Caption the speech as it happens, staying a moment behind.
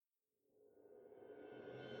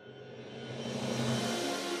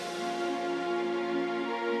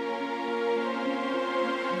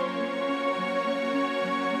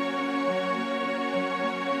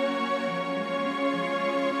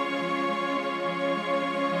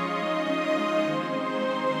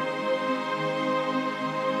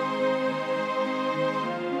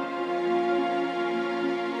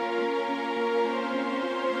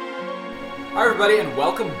Hi, everybody, and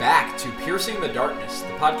welcome back to Piercing the Darkness,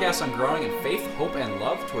 the podcast on growing in faith, hope, and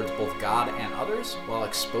love towards both God and others while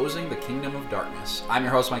exposing the kingdom of darkness. I'm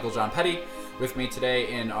your host, Michael John Petty. With me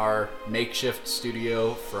today in our makeshift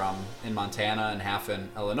studio in Montana and half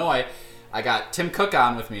in Illinois, I got Tim Koch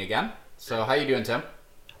on with me again. So, how you doing, Tim?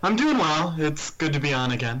 I'm doing well. It's good to be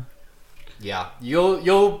on again. Yeah,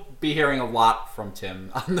 you'll be hearing a lot from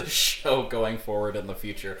Tim on the show going forward in the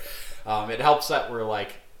future. It helps that we're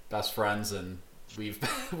like best friends, and we've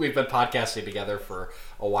been podcasting together for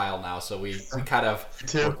a while now, so we kind of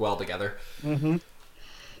work well together. Mm-hmm.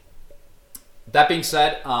 That being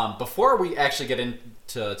said, before we actually get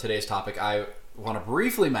into today's topic, I want to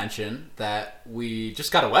briefly mention that we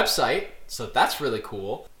just got a website, so that's really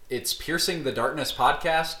cool. It's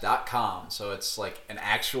piercingthedarknesspodcast.com. So it's like an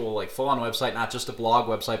actual, like, full-on website, not just a blog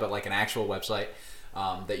website, but like an actual website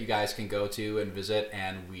that you guys can go to and visit,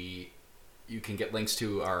 and you can get links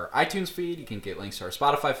to our iTunes feed, you can get links to our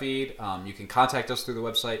Spotify feed, you can contact us through the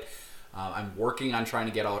website. I'm working on trying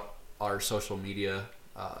to get out our social media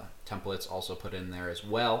templates also put in there as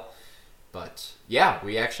well. But yeah,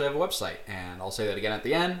 we actually have a website, and I'll say that again at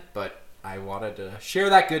the end, but I wanted to share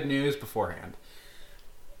that good news beforehand.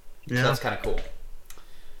 Yeah. So that's kind of cool.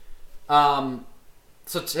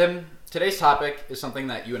 So Tim, today's topic is something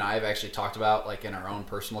that you and I have actually talked about, like, in our own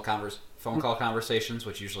personal phone call conversations,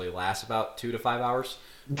 which usually last about 2 to 5 hours.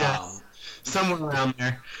 Yes, somewhere around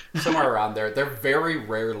there. Somewhere around there. They're very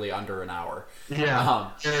rarely under an hour.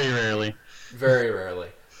 Yeah, very rarely. Very rarely.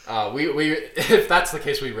 We if that's the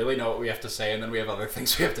case, we really know what we have to say, and then we have other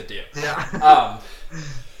things we have to do. Yeah.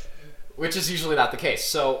 Which is usually not the case.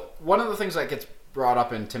 So one of the things that gets brought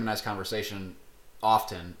up in Tim and I's conversation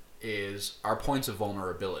often is our points of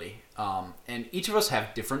vulnerability. And each of us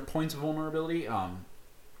have different points of vulnerability.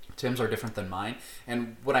 Tim's are different than mine.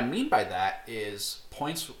 And what I mean by that is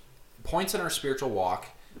points in our spiritual walk,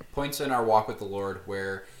 points in our walk with the Lord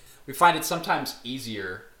where we find it sometimes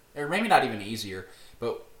easier, or maybe not even easier,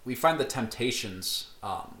 but we find the temptations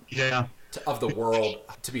of the world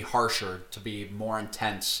to be harsher, to be more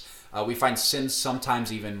intense. We find sin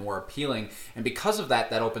sometimes even more appealing, and because of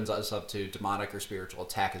that, that opens us up to demonic or spiritual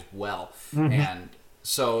attack as well. Mm-hmm. And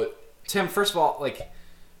so, Tim, first of all, like,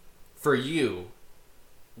 for you,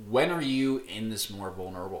 when are you in this more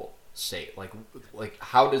vulnerable state? Like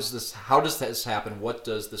how does this happen? What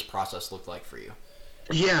does this process look like for you?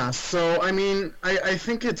 Yeah, so I mean, I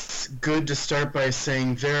think it's good to start by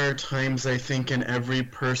saying there are times, I think, in every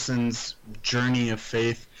person's journey of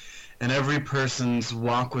faith and every person's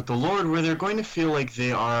walk with the Lord where they're going to feel like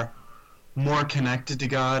they are more connected to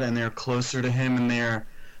God and they're closer to Him and they're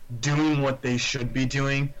doing what they should be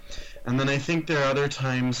doing. And then I think there are other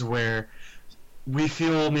times where we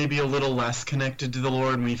feel maybe a little less connected to the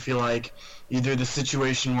Lord, and we feel like either the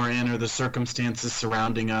situation we're in or the circumstances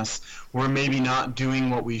surrounding us, we're maybe not doing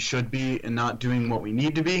what we should be and not doing what we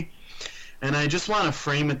need to be. And I just want to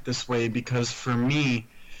frame it this way because for me,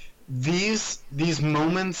 these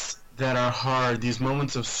moments that are hard, these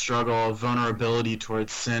moments of struggle, of vulnerability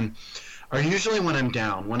towards sin, are usually when I'm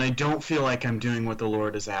down, when I don't feel like I'm doing what the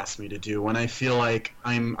Lord has asked me to do, when I feel like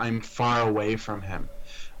I'm far away from Him.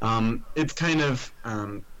 It's kind of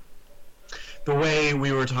the way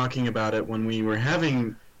we were talking about it when we were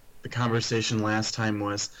having the conversation last time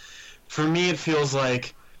was, for me it feels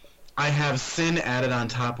like I have sin added on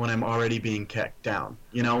top when I'm already being kicked down.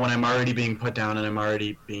 You know, when I'm already being put down and I'm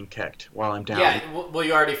already being kicked while I'm down. Yeah, well,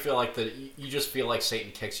 you already feel like you just feel like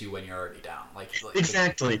Satan kicks you when you're already down. Like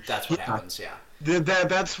exactly. That's what happens, yeah.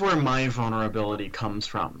 That's where my vulnerability comes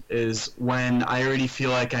from, is when I already feel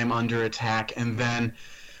like I'm under attack, and then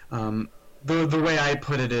the way I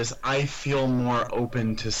put it is I feel more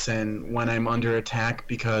open to sin when I'm under attack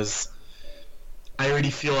because I already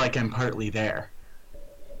feel like I'm partly there.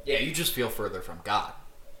 Yeah, you just feel further from God.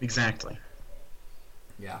 Exactly.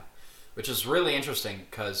 Yeah, which is really interesting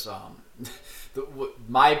because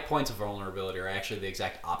my points of vulnerability are actually the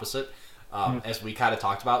exact opposite, as we kind of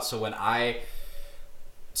talked about. So when I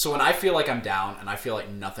feel like I'm down and I feel like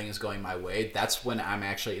nothing is going my way, that's when I'm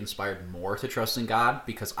actually inspired more to trust in God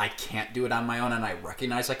because I can't do it on my own and I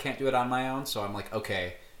recognize I can't do it on my own. So I'm like,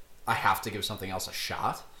 okay, I have to give something else a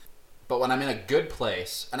shot. But when I'm in a good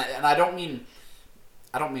place, and I don't mean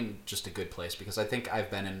just a good place, because I think I've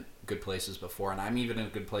been in good places before, and I'm even in a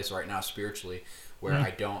good place right now spiritually where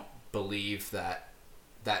I don't believe that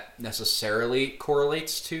necessarily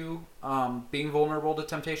correlates to being vulnerable to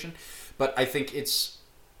temptation. But I think it's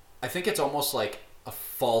almost like a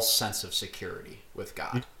false sense of security with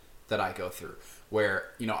God that I go through,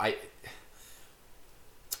 where, you know,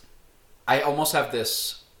 I almost have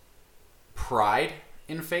this pride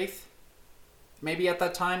in faith maybe at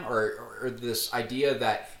that time, or this idea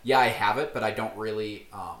that yeah, I have it, but I don't really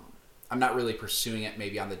I'm not really pursuing it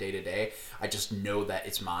maybe on the day to day. I just know that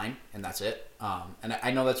it's mine and that's it. And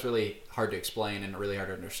I know that's really hard to explain and really hard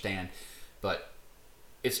to understand, but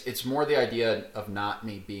it's more the idea of not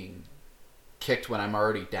me being kicked when I'm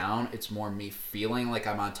already down. It's more me feeling like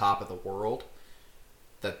I'm on top of the world.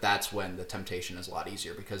 That's when the temptation is a lot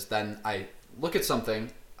easier, because then I look at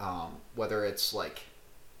something, whether it's like,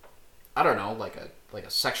 I don't know, like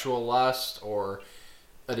a sexual lust or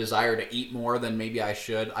a desire to eat more than maybe I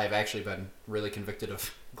should. I've actually been really convicted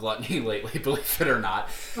of gluttony lately, believe it or not.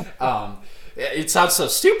 It sounds so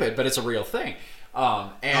stupid, but it's a real thing.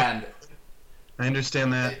 And I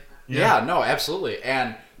understand that. Yeah, no, absolutely.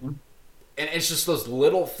 And it's just those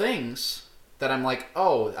little things that I'm like,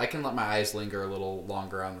 oh, I can let my eyes linger a little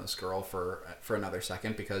longer on this girl for another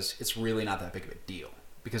second, because it's really not that big of a deal.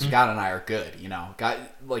 Because God and I are good, you know. God,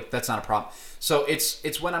 like, that's not a problem. So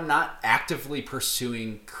it's when I'm not actively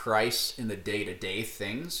pursuing Christ in the day-to-day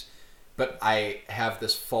things, but I have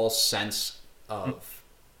this false sense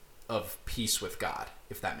of peace with God,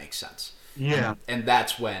 if that makes sense. Yeah. And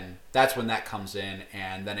that's when that comes in,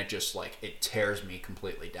 and then it just, like, it tears me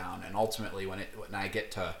completely down. And ultimately, when I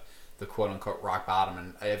get to the quote-unquote rock bottom,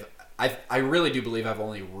 and I really do believe I've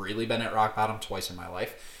only really been at rock bottom twice in my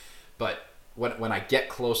life, but when I get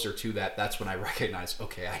closer to that, that's when I recognize,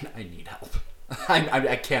 okay, I need help.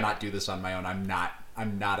 I cannot do this on my own. I'm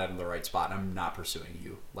not in the right spot. I'm not pursuing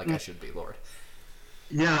you like I should be, Lord.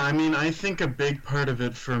 Yeah, I mean, I think a big part of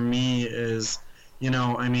it for me is, you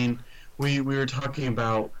know, I mean, we were talking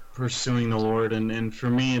about pursuing the Lord, and for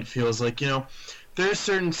me it feels like, you know, there are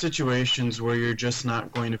certain situations where you're just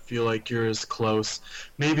not going to feel like you're as close.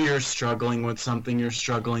 Maybe you're struggling with something, you're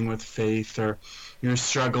struggling with faith, or you're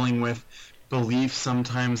struggling with belief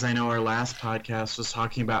sometimes. I know our last podcast was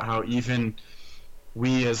talking about how even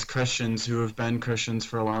we as Christians who have been Christians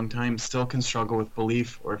for a long time still can struggle with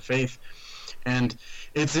belief or faith. And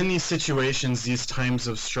it's in these situations, these times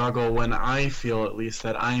of struggle, when I feel at least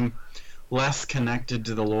that I'm less connected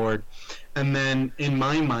to the Lord. And then in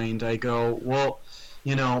my mind I go, well,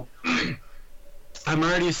 you know, I'm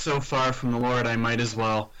already so far from the Lord, I might as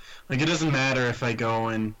well. Like, it doesn't matter if I go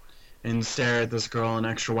and stare at this girl an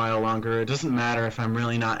extra while longer. It doesn't matter if I'm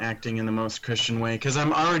really not acting in the most Christian way, because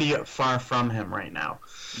I'm already far from him right now.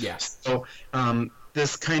 Yeah. So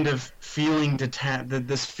this kind of feeling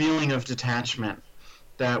this feeling of detachment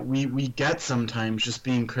that we get sometimes just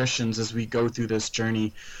being Christians as we go through this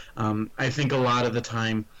journey, I think a lot of the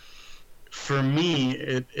time, for me,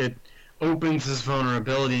 it opens this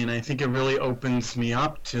vulnerability, and I think it really opens me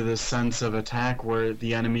up to this sense of attack where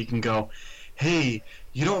the enemy can go, hey,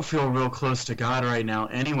 you don't feel real close to God right now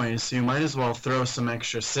anyway, so you might as well throw some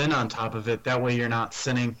extra sin on top of it. That way you're not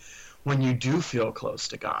sinning when you do feel close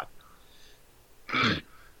to God.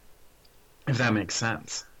 If that makes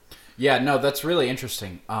sense. Yeah, no, that's really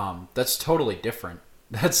interesting. That's totally different.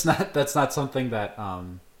 That's not something that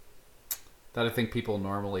I think people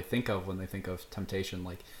normally think of when they think of temptation.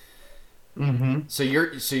 Like, so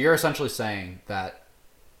you're essentially saying that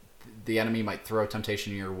the enemy might throw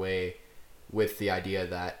temptation your way with the idea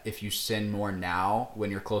that if you sin more now,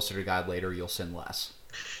 when you're closer to God later, you'll sin less.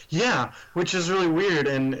 Yeah, which is really weird,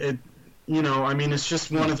 and it, you know, I mean, it's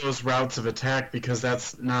just one of those routes of attack, because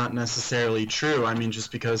that's not necessarily true. I mean,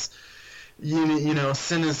 just because, you know,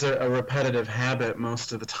 sin is a repetitive habit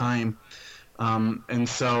most of the time, and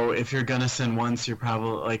so if you're gonna sin once, you're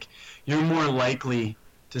probably, like, you're more likely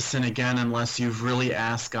to sin again unless you've really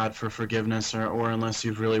asked God for forgiveness, or unless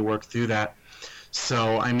you've really worked through that.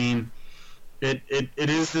 So, I mean, it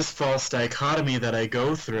is this false dichotomy that I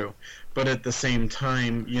go through, but at the same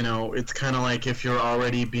time, you know, it's kind of like if you're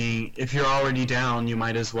already down, you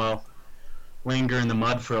might as well linger in the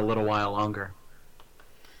mud for a little while longer.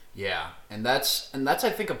 Yeah, and that's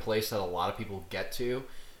I think a place that a lot of people get to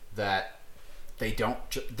that they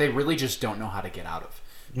really just don't know how to get out of,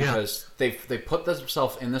 because they put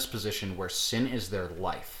themselves in this position where sin is their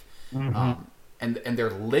life. And they're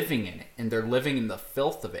living in it, and they're living in the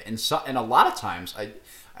filth of it. And a lot of times, I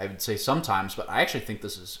would say sometimes, but I actually think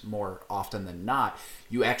this is more often than not,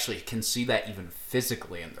 you actually can see that even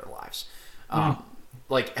physically in their lives.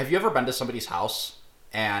 Like, have you ever been to somebody's house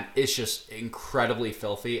and it's just incredibly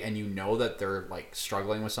filthy, and you know that they're, like,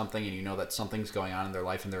 struggling with something, and you know that something's going on in their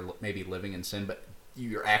life, and they're maybe living in sin, but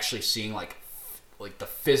you're actually seeing like the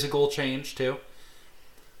physical change too?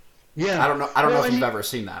 Yeah. I don't know if you've ever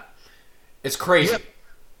seen that. It's crazy.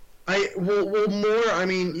 Yeah. Well, more, I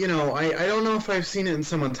mean, you know, I don't know if I've seen it in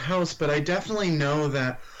someone's house, but I definitely know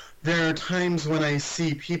that there are times when I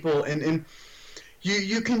see people, and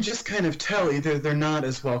you can just kind of tell either they're not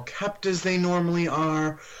as well kept as they normally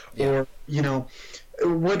are, Yeah. or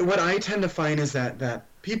what I tend to find is that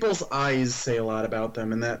people's eyes say a lot about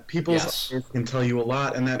them, and that people's Yes. eyes can tell you a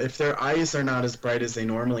lot, and that if their eyes are not as bright as they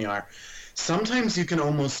normally are, sometimes you can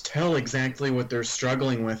almost tell exactly what they're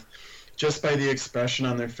struggling with just by the expression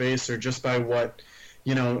on their face, or just by what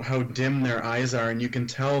how dim their eyes are, and you can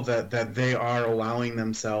tell that they are allowing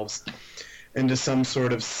themselves into some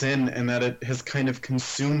sort of sin, and that it has kind of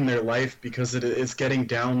consumed their life because it is getting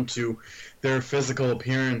down to their physical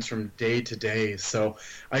appearance from day to day. So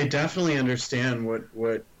I definitely understand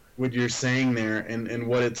what you're saying there, and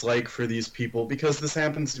what it's like for these people, because this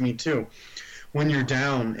happens to me too. When you're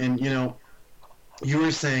down, and you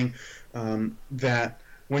were saying that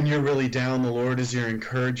when you're really down, the Lord is your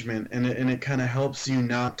encouragement, and it kind of helps you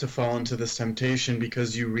not to fall into this temptation,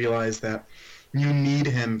 because you realize that you need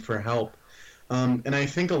Him for help. And I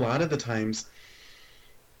think a lot of the times,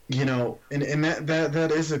 and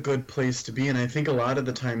that is a good place to be. And I think a lot of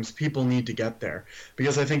the times people need to get there,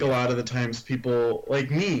 because I think a lot of the times people like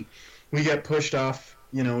me, we get pushed off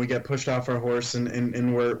our horse,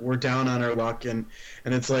 and we're down on our luck, and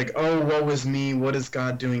it's like, oh, woe is me. What is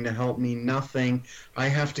God doing to help me? Nothing. I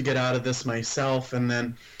have to get out of this myself. And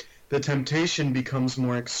then the temptation becomes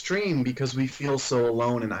more extreme because we feel so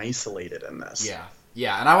alone and isolated in this. Yeah.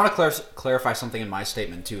 Yeah, and I want to clarify something in my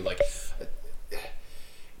statement too. Like,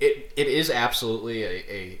 it is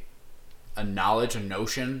absolutely a knowledge, a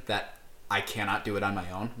notion that I cannot do it on my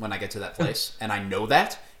own when I get to that place, and I know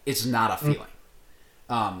that it's not a feeling.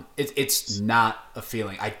 It's not a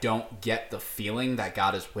feeling. I don't get the feeling that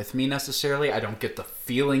God is with me necessarily. I don't get the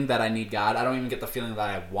feeling that I need God. I don't even get the feeling that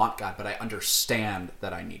I want God, but I understand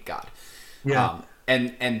that I need God. Yeah.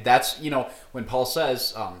 And that's, when Paul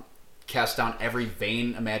says, cast down every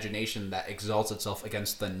vain imagination that exalts itself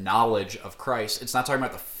against the knowledge of Christ. It's not talking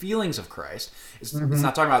about the feelings of Christ. It's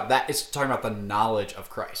not talking about that. It's talking about the knowledge of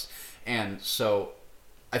Christ. And so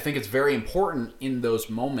I think it's very important in those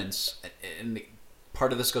moments. And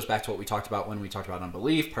part of this goes back to what we talked about when we talked about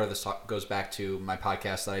unbelief. Part of this goes back to my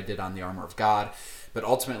podcast that I did on the armor of God. But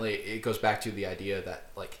ultimately, it goes back to the idea that,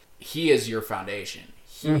 like, He is your foundation.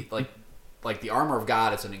 He, like the armor of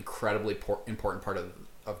God is an incredibly important part of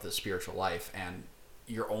the spiritual life, and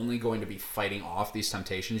you're only going to be fighting off these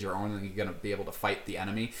temptations. You're only going to be able to fight the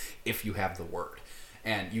enemy if you have the Word,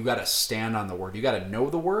 and you got to stand on the Word. You got to know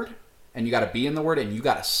the Word, and you got to be in the Word, and you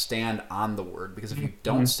got to stand on the Word, because if you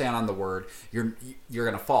don't stand on the Word, you're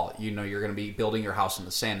going to fall. You're going to be building your house in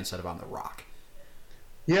the sand instead of on the rock.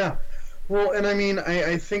 Yeah. Well, and I mean,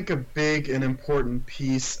 I think a big and important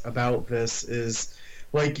piece about this is,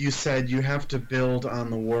 like you said, you have to build on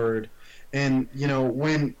the Word. And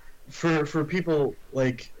when for people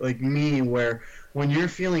like me, where when you're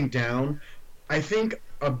feeling down, I think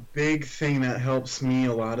a big thing that helps me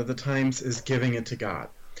a lot of the times is giving it to God.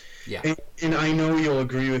 Yeah. And I know you'll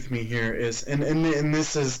agree with me here, is and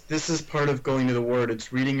this is part of going to the Word.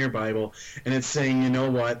 It's reading your Bible, and it's saying, you know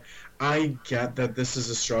what, I get that this is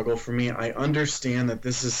a struggle for me. I understand that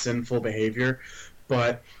this is sinful behavior,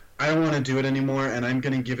 but I don't want to do it anymore, and I'm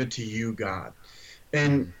going to give it to you, God.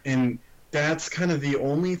 And that's kind of the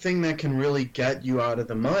only thing that can really get you out of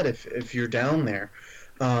the mud if you're down there,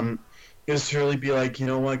 is to really be like, you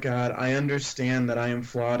know what, God, I understand that I am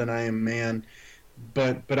flawed and I am man,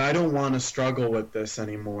 but I don't want to struggle with this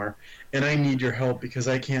anymore, and I need your help, because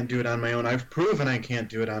I can't do it on my own. I've proven I can't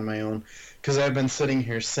do it on my own, because I've been sitting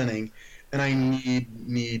here sinning, and I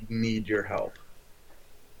need your help.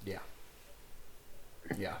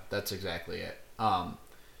 Yeah, that's exactly it.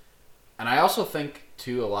 And I also think,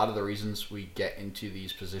 too, a lot of the reasons we get into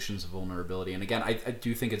these positions of vulnerability, and again, I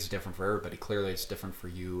do think it's different for everybody. Clearly, it's different for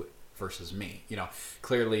you versus me.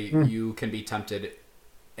 Clearly, you can be tempted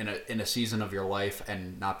in a season of your life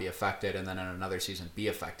and not be affected, and then in another season be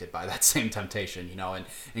affected by that same temptation.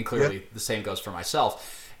 And clearly the same goes for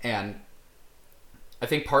myself. And I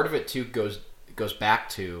think part of it too goes back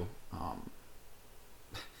to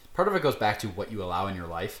what you allow in your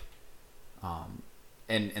life.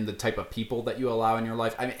 And the type of people that you allow in your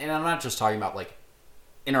life. I mean, and I'm not just talking about like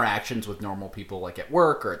interactions with normal people, like at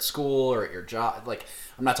work or at school or at your job. Like,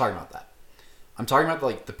 I'm not talking about that. I'm talking about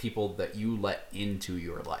like the people that you let into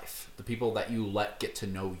your life, the people that you let get to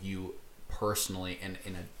know you personally and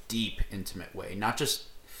in a deep, intimate way. Not just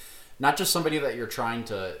somebody that you're trying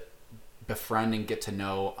to befriend and get to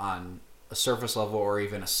know on a surface level or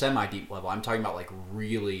even a semi-deep level. I'm talking about like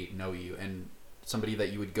really know you, and somebody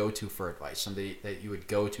that you would go to for advice, somebody that you would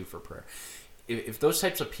go to for prayer. If those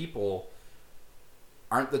types of people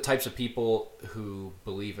aren't the types of people who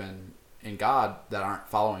believe in in God that aren't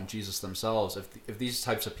following Jesus themselves, if these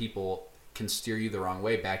types of people can steer you the wrong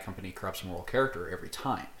way, bad company corrupts moral character every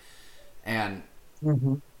time. And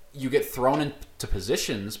you get thrown into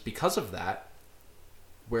positions because of that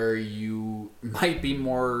where you might be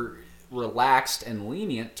more relaxed and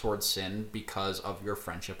lenient towards sin because of your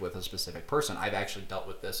friendship with a specific person. I've actually dealt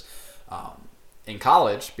with this in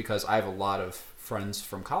college because I have a lot of friends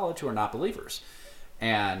from college who are not believers.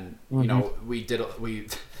 And, you know, we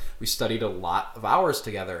studied a lot of hours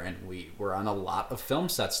together, and we were on a lot of film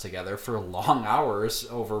sets together for long hours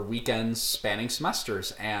over weekends spanning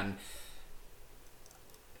semesters. And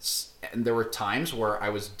there were times where I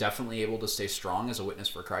was definitely able to stay strong as a witness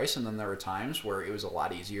for Christ, and then there were times where it was a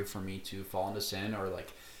lot easier for me to fall into sin, or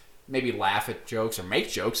like maybe laugh at jokes or make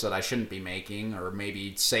jokes that I shouldn't be making, or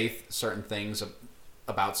maybe say certain things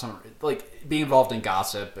about some, like being involved in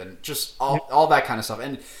gossip and just all that kind of stuff.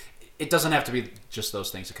 And it doesn't have to be just those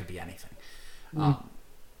things. It could be anything.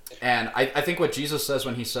 And I think what Jesus says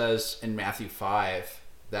when he says in Matthew 5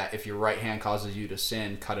 that if your right hand causes you to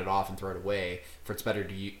sin, cut it off and throw it away, for it's better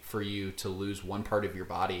for you to lose one part of your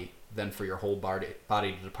body than for your whole body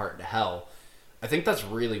to depart into hell. I think that's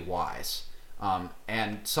really wise.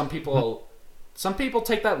 And some people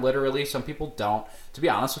take that literally. Some people don't. To be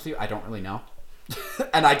honest with you, I don't really know.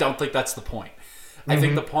 And I don't think that's the point. I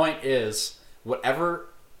think the point is whatever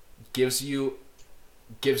gives you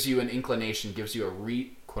an inclination, gives you a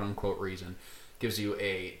quote unquote reason, gives you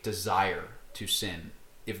a desire to sin.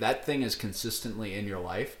 If that thing is consistently in your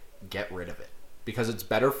life, get rid of it, because it's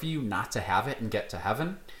better for you not to have it and get to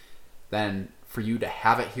heaven than for you to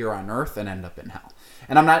have it here on earth and end up in hell.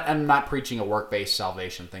 And I'm not preaching a work-based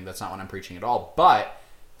salvation thing. That's not what I'm preaching at all. But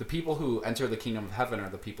the people who enter the kingdom of heaven are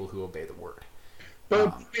the people who obey the word.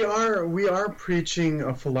 But we are preaching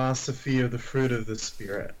a philosophy of the fruit of the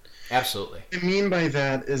Spirit. Absolutely. What I mean by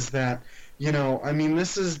that is that, you know, I mean,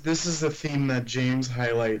 this is a theme that James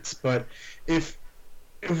highlights. But if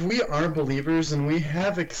we are believers and we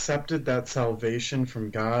have accepted that salvation from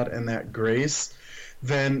God and that grace,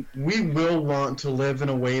 then we will want to live in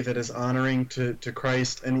a way that is honoring to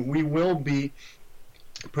Christ, and we will be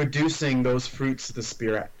producing those fruits of the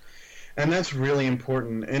Spirit. And that's really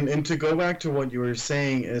important. And to go back to what you were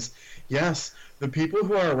saying is, yes, the people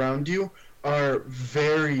who are around you are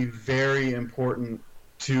very, very important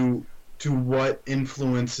to what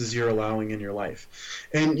influences you're allowing in your life.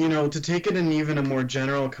 And, you know, to take it in even a more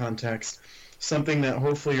general context, something that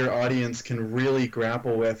hopefully your audience can really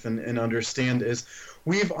grapple with and understand is,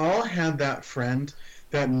 we've all had that friend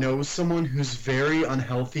that knows someone who's very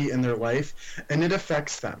unhealthy in their life, and it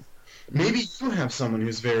affects them. Maybe you have someone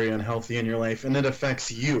who's very unhealthy in your life, and it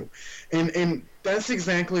affects you. And that's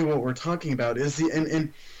exactly what we're talking about.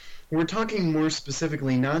 And we're talking more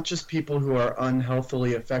specifically not just people who are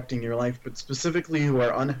unhealthily affecting your life, but specifically who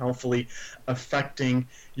are unhealthily affecting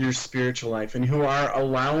your spiritual life, and who are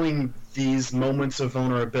allowing these moments of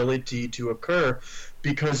vulnerability to occur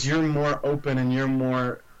because you're more open and you're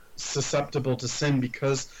more susceptible to sin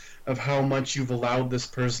because of how much you've allowed this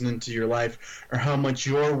person into your life, or how much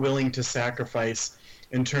you're willing to sacrifice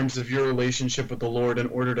in terms of your relationship with the Lord in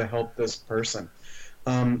order to help this person.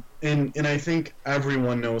 And I think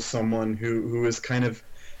everyone knows someone who is kind of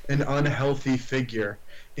an unhealthy figure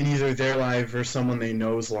in either their life or someone they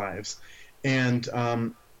know's lives. And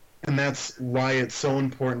that's why it's so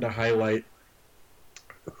important to highlight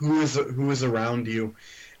who is around you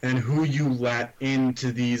and who you let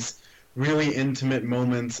into these really intimate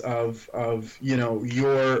moments of you know,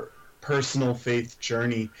 your personal faith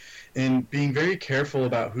journey, and being very careful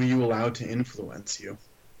about who you allow to influence you.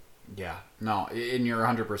 Yeah, no, and you're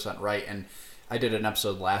 100% right. And I did an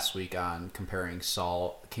episode last week on comparing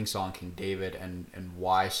King Saul and King David, and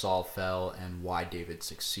why Saul fell and why David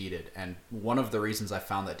succeeded. And one of the reasons I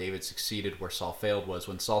found that David succeeded where Saul failed was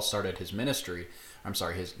when Saul started his ministry.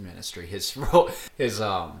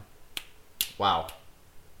 Wow.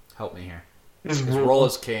 Help me here. His role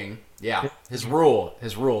as king. Yeah, his rule.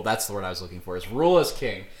 That's the word I was looking for. His rule as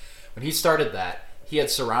king. When he started that, he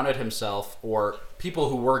had surrounded himself, or people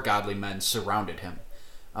who were godly men surrounded him.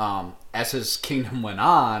 As his kingdom went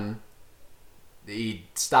on, he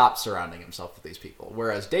stopped surrounding himself with these people.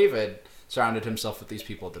 Whereas David surrounded himself with these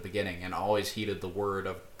people at the beginning and always heeded the word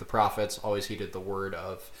of the prophets, always heeded the word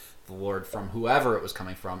of the Lord from whoever it was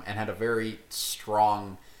coming from, and had a very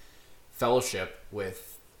strong fellowship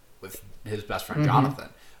with his best friend Jonathan,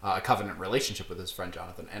 a covenant relationship with his friend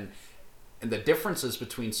Jonathan. And the differences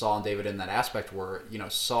between Saul and David in that aspect were, you know,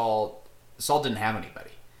 Saul didn't have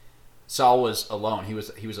anybody. Saul was alone. He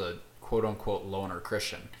was a quote unquote loner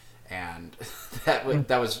Christian, and that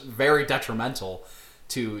was very detrimental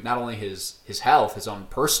to not only his health, his own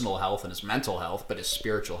personal health and his mental health, but his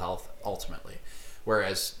spiritual health ultimately.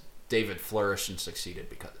 Whereas David flourished and succeeded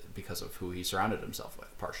because of who he surrounded himself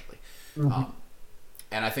with, partially. Mm-hmm.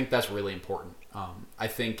 And I think that's really important. I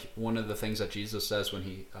think one of the things that Jesus says when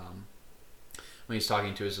he's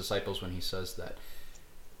talking to his disciples, when he says that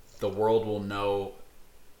the world will know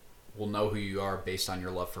who you are based on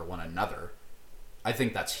your love for one another, I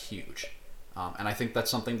think that's huge. And I think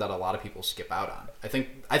that's something that a lot of people skip out on. I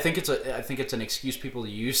think it's an excuse people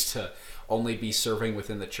use to only be serving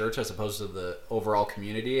within the church as opposed to the overall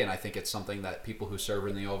community. And I think it's something that people who serve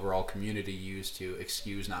in the overall community use to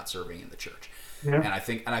excuse not serving in the church. Yeah. And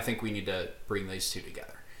I think we need to bring these two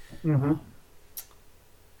together. Mm-hmm.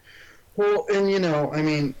 Well, and I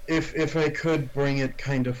mean, if I could bring it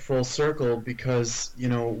kind of full circle, because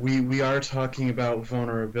we are talking about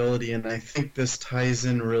vulnerability, and I think this ties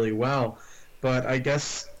in really well. But I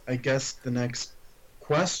guess the next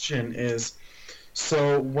question is,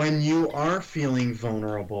 so when you are feeling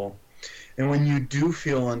vulnerable, and when you do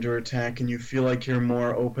feel under attack, and you feel like you're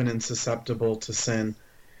more open and susceptible to sin,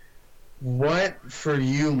 what for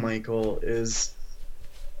you, Michael, is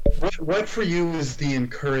what for you is the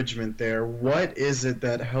encouragement there? What is it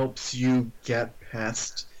that helps you get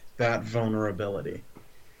past that vulnerability?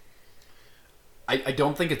 I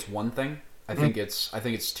don't think it's one thing. I think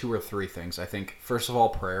it's two or three things. I think first of all,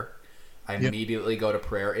 prayer. I immediately go to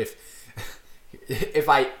prayer if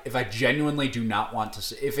I genuinely do not want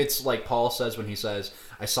to. If it's like Paul says when he says,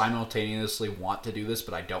 I simultaneously want to do this,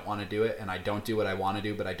 but I don't want to do it, and I don't do what I want to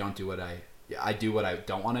do, but I don't do what I do what I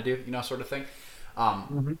don't want to do. Sort of thing.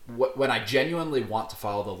 When I genuinely want to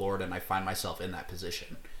follow the Lord and I find myself in that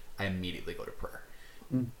position, I immediately go to prayer,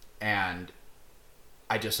 and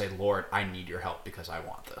I just say, Lord, I need your help because I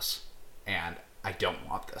want this. And I don't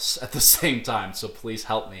want this at the same time, so please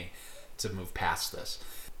help me to move past this.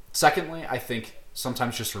 Secondly, I think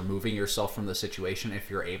sometimes just removing yourself from the situation,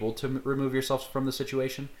 if you're able to remove yourself from the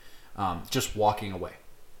situation, just walking away.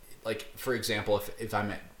 Like, for example, if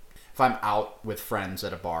I'm out with friends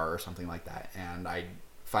at a bar or something like that, and I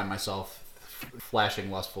find myself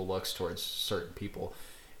flashing lustful looks towards certain people,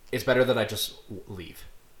 it's better that I just leave.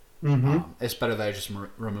 Mm-hmm. It's better that I just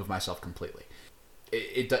remove myself completely.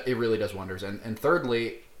 It really does wonders. And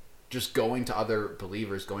thirdly, just going to other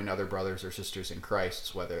believers, going to other brothers or sisters in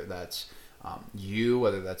Christ, whether that's you,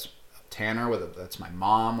 whether that's Tanner, whether that's my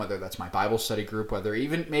mom, whether that's my Bible study group, whether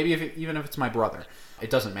even if it's my brother, it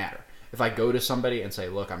doesn't matter. If I go to somebody and say,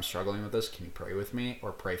 look, I'm struggling with this, can you pray with me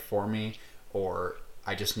or pray for me, or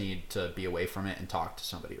I just need to be away from it and talk to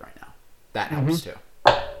somebody right now, that helps too.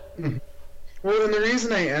 Mm-hmm. Well, and the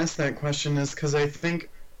reason I asked that question is because I think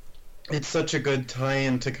it's such a good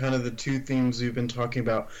tie-in to kind of the two themes we've been talking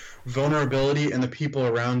about, vulnerability and the people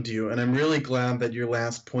around you. And I'm really glad that your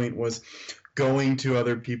last point was going to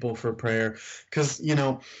other people for prayer, because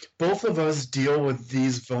both of us deal with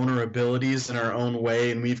these vulnerabilities in our own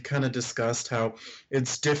way, and we've kind of discussed how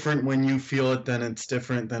it's different when you feel it than it's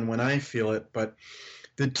different than when I feel it. But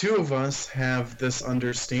the two of us have this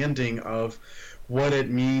understanding of what it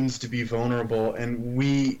means to be vulnerable, and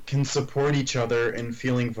we can support each other in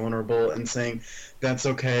feeling vulnerable and saying, that's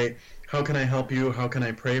okay, how can I help you, how can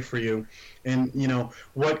I pray for you, and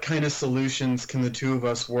what kind of solutions can the two of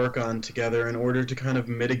us work on together in order to kind of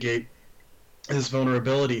mitigate this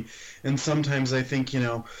vulnerability. And sometimes I think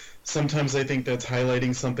that's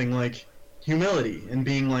highlighting something like humility and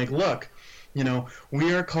being like, look,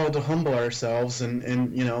 we are called to humble ourselves,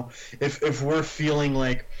 and if we're feeling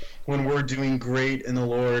like when we're doing great in the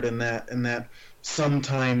Lord, and that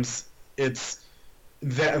sometimes it's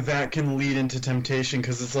that can lead into temptation,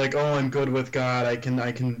 because it's like, oh, I'm good with God, I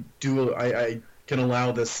can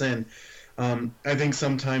allow this sin. I think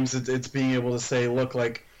sometimes it's being able to say, look,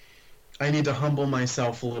 like, I need to humble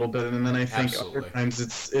myself a little bit, and then I think other times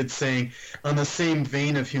it's saying, on the same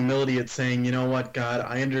vein of humility, it's saying, you know what, God,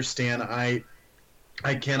 I understand, I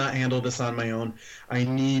cannot handle this on my own. I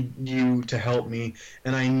need you to help me,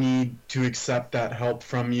 and I need to accept that help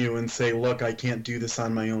from you and say, look, I can't do this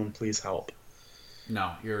on my own, please help.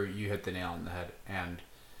 No, you hit the nail on the head,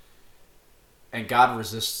 and God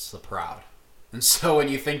resists the proud. And so when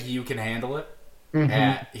you think you can handle it,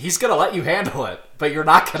 he's going to let you handle it, but you're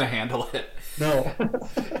not going to handle it. No.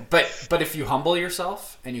 But if you humble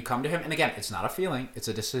yourself and you come to him, and again, it's not a feeling, it's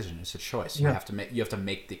a decision, it's a choice. You have to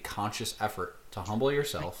make the conscious effort to humble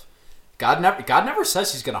yourself. God never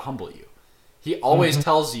says he's going to humble you. He always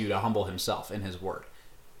tells you to humble himself in his word.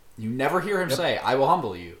 You never hear him say, I will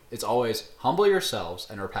humble you. It's always humble yourselves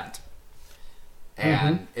and repent.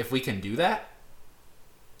 And if we can do that,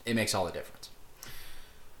 it makes all the difference.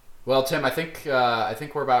 Well, Tim, I think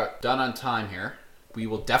we're about done on time here. We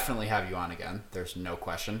will definitely have you on again. There's no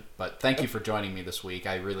question. But thank you for joining me this week.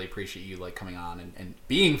 I really appreciate you coming on and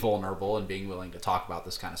being vulnerable and being willing to talk about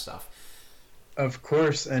this kind of stuff. Of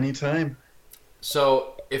course, anytime.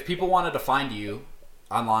 So, if people wanted to find you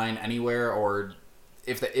online anywhere, or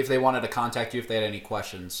if they wanted to contact you, if they had any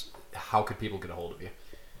questions, how could people get a hold of you?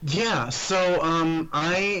 Yeah, so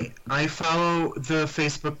I follow the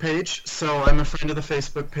Facebook page, so I'm a friend of the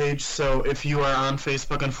Facebook page. So if you are on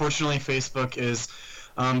Facebook, unfortunately, Facebook is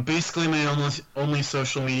basically my only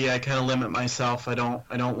social media. I kind of limit myself. I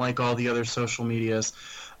don't like all the other social medias,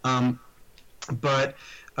 um, but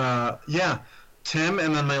yeah, Tim,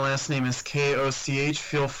 and then my last name is Koch.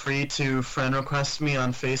 Feel free to friend request me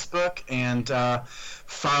on Facebook and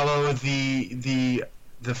follow the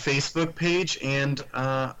Facebook page, and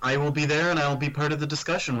I will be there, and I will be part of the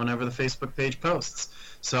discussion whenever the Facebook page posts.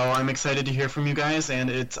 So I'm excited to hear from you guys, and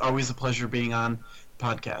it's always a pleasure being on the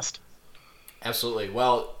podcast. Absolutely.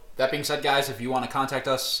 Well, that being said, guys, if you want to contact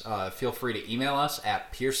us, feel free to email us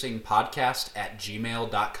at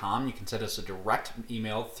piercingpodcast@gmail.com. You can send us a direct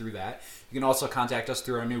email through that. You can also contact us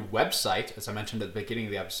through our new website, as I mentioned at the beginning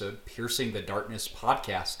of the episode,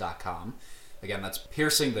 piercingthedarknesspodcast.com. Again, that's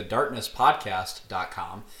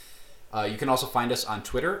piercingthedarknesspodcast.com. You can also find us on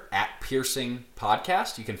Twitter at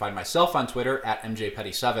piercingpodcast. You can find myself on Twitter at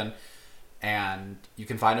mjpetty7. And you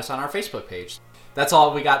can find us on our Facebook page. That's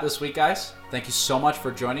all we got this week, guys. Thank you so much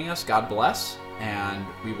for joining us. God bless. And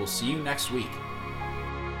we will see you next week.